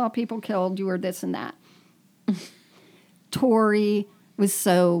cult. You saw people killed. You were this and that. Tori was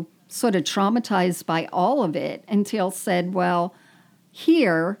so sort of traumatized by all of it until said, well,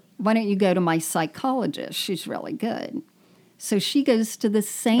 here, why don't you go to my psychologist? She's really good. So she goes to the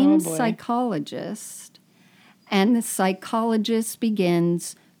same psychologist, and the psychologist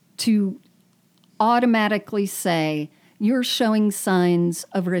begins to automatically say, you're showing signs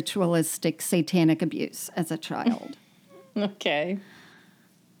of ritualistic satanic abuse as a child. Okay.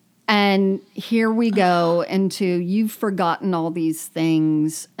 And here we go into you've forgotten all these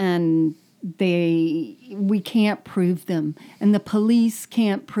things and we can't prove them and the police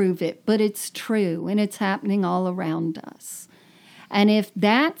can't prove it, but it's true and it's happening all around us. And if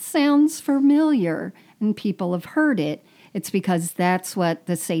that sounds familiar and people have heard it, it's because that's what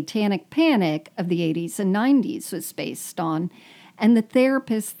the satanic panic of the 80s and 90s was based on. And the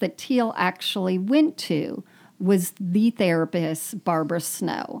therapist that Teal actually went to was the therapist, Barbara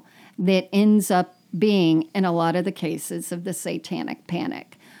Snow, that ends up being in a lot of the cases of the satanic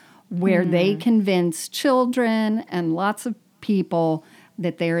panic, where they convince children and lots of people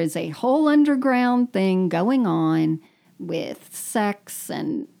that there is a whole underground thing going on with sex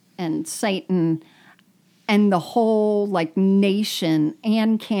and Satan, and the whole like nation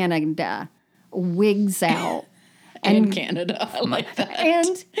and Canada wigs out. And Canada, I like that.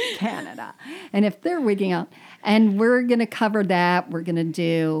 And Canada. And if they're wigging out, and we're going to cover that, we're going to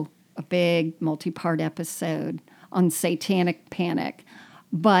do a big multi-part episode on satanic panic.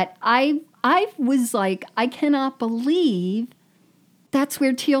 But I was like, I cannot believe that's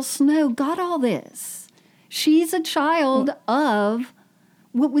where Teal Snow got all this. She's a child of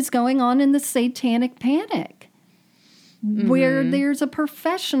what was going on in the satanic panic, where there's a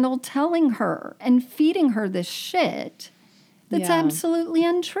professional telling her and feeding her this shit that's absolutely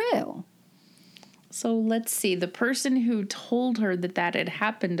untrue. So let's see. The person who told her that had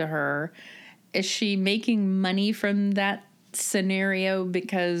happened to her, is she making money from that scenario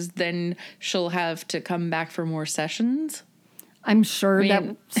because then she'll have to come back for more sessions? I'm sure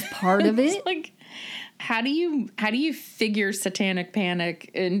that's part of it. Like, how do you figure satanic panic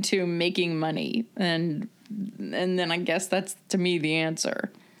into making money? And then I guess that's, to me, the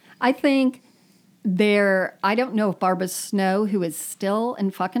answer. I think I don't know if Barbara Snow, who is still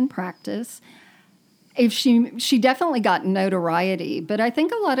in fucking practice, if she definitely got notoriety, but I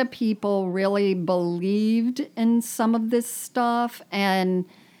think a lot of people really believed in some of this stuff, and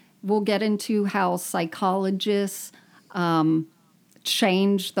we'll get into how psychologists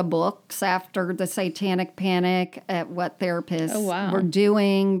changed the books after the satanic panic at what therapists were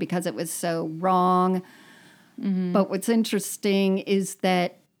doing because it was so wrong. Mm-hmm. But what's interesting is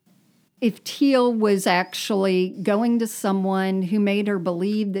that if Teal was actually going to someone who made her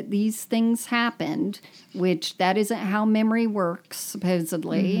believe that these things happened, which that isn't how memory works,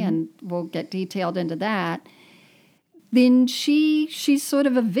 supposedly, and we'll get detailed into that, then she's sort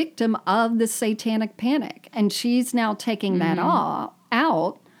of a victim of the satanic panic. And she's now taking that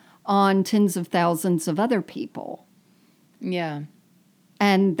out on tens of thousands of other people. Yeah.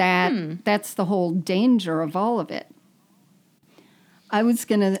 And that's the whole danger of all of it. I was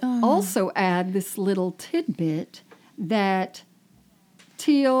going to also add this little tidbit that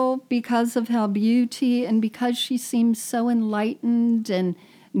Teal, because of her beauty and because she seems so enlightened and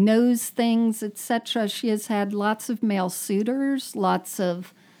knows things, etc., she has had lots of male suitors, lots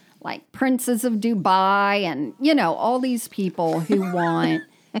of like princes of Dubai and, all these people who want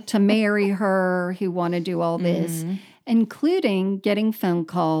to marry her, who want to do all this, including getting phone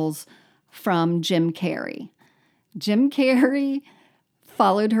calls from Jim Carrey. Jim Carrey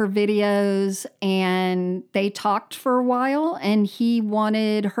followed her videos and they talked for a while, and he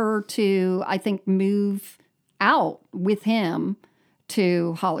wanted her to, I think, move out with him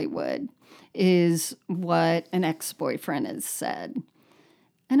to Hollywood, is what an ex-boyfriend has said.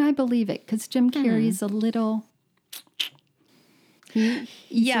 And I believe it because Jim Carrey's a little...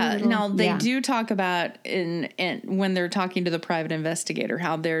 Now they do talk about in when they're talking to the private investigator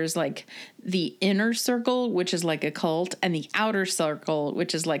how there's like the inner circle, which is like a cult, and the outer circle,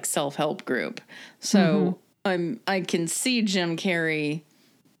 which is like self-help group. So I can see Jim Carrey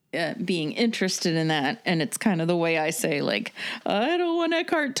being interested in that, and it's kind of the way I say, like, I don't want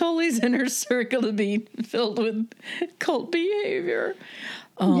Eckhart Tolle's inner circle to be filled with cult behavior.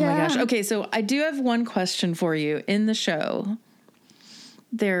 Oh my gosh. Okay, so I do have one question for you. In the show,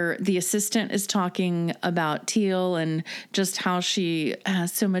 the assistant is talking about Teal and just how she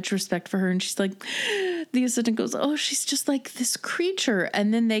has so much respect for her. And she's like, the assistant goes, oh, she's just like this creature.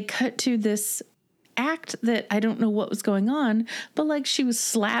 And then they cut to this act that I don't know what was going on, but like she was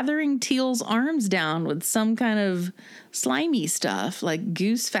slathering Teal's arms down with some kind of slimy stuff, like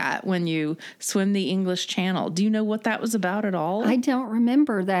goose fat when you swim the English Channel. Do you know what that was about at all? I don't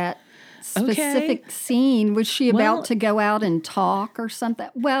remember that specific scene. Was she about to go out and talk or something?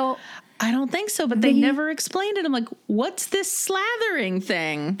 Well, I don't think so, but they never explained it. I'm like, what's this slathering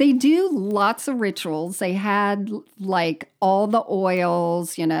thing? They do lots of rituals. They had like all the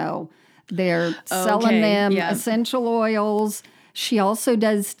oils, they're selling them essential oils. She also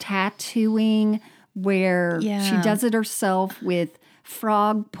does tattooing where she does it herself with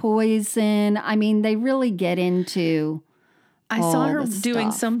frog poison. I mean, they really get into I saw her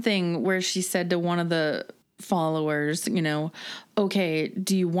doing something where she said to one of the followers, okay,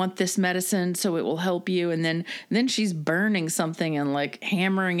 do you want this medicine so it will help you? And then she's burning something and like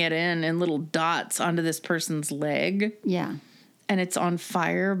hammering it in little dots onto this person's leg. Yeah. And it's on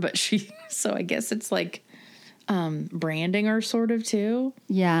fire, but so I guess it's like branding her sort of too.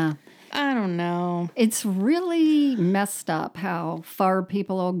 Yeah. I don't know. It's really messed up how far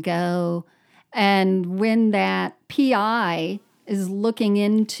people will go. And when that PI is looking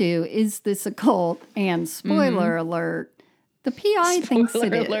into, is this a cult? And spoiler alert, The PI thinks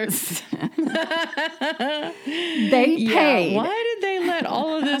it alert. is. They paid. Why did they let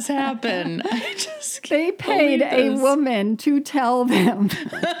all of this happen? They paid a woman to tell them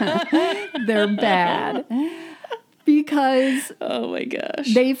they're bad. Because oh my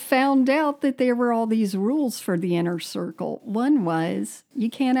gosh, they found out that there were all these rules for the inner circle. One was you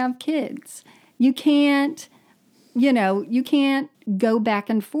can't have kids. You can't go back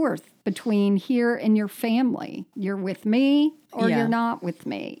and forth between here and your family. You're with me or you're not with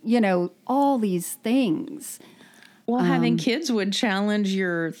me. All these things. Well, having kids would challenge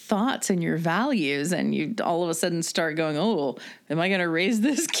your thoughts and your values, and you all of a sudden start going, oh, am I going to raise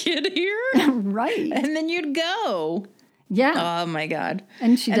this kid here? Right. And then you'd go. Yeah. Oh, my God.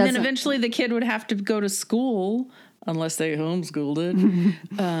 And then eventually the kid would have to go to school, unless they homeschooled it.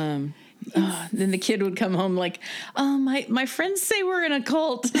 Then the kid would come home like, oh, my friends say we're in a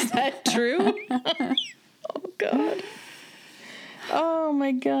cult. Is that true? Oh, God. Oh,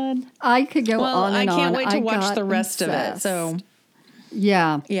 my God. I could go on and on. I can't wait to watch the rest obsessed. of it. So,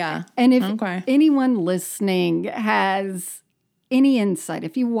 yeah. And if anyone listening has any insight,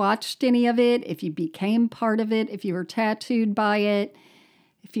 if you watched any of it, if you became part of it, if you were tattooed by it,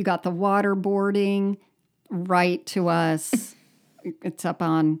 if you got the waterboarding, write to us. It's up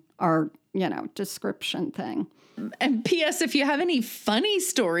on our, description thing. And P.S., if you have any funny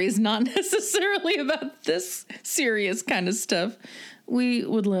stories, not necessarily about this serious kind of stuff, we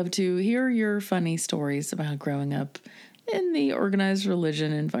would love to hear your funny stories about growing up in the organized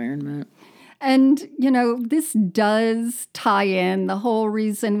religion environment. And, this does tie in. The whole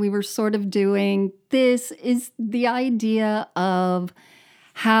reason we were sort of doing this is the idea of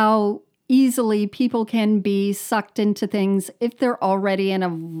how easily people can be sucked into things if they're already in a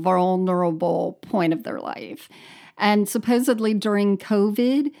vulnerable point of their life. And supposedly during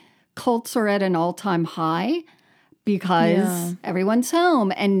COVID, cults are at an all-time high because everyone's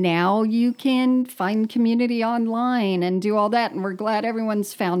home. And now you can find community online and do all that. And we're glad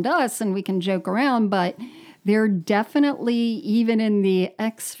everyone's found us and we can joke around. But there are definitely, even in the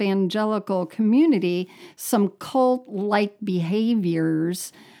ex-evangelical community, some cult-like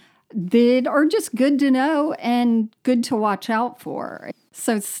behaviors that are just good to know and good to watch out for.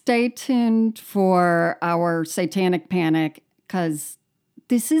 So stay tuned for our Satanic Panic, because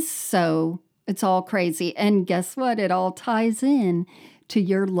this is it's all crazy. And guess what? It all ties in to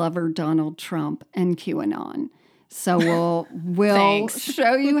your lover, Donald Trump, and QAnon. So we'll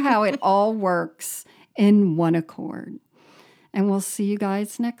show you how it all works in one accord. And we'll see you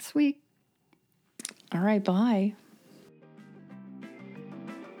guys next week. All right, bye.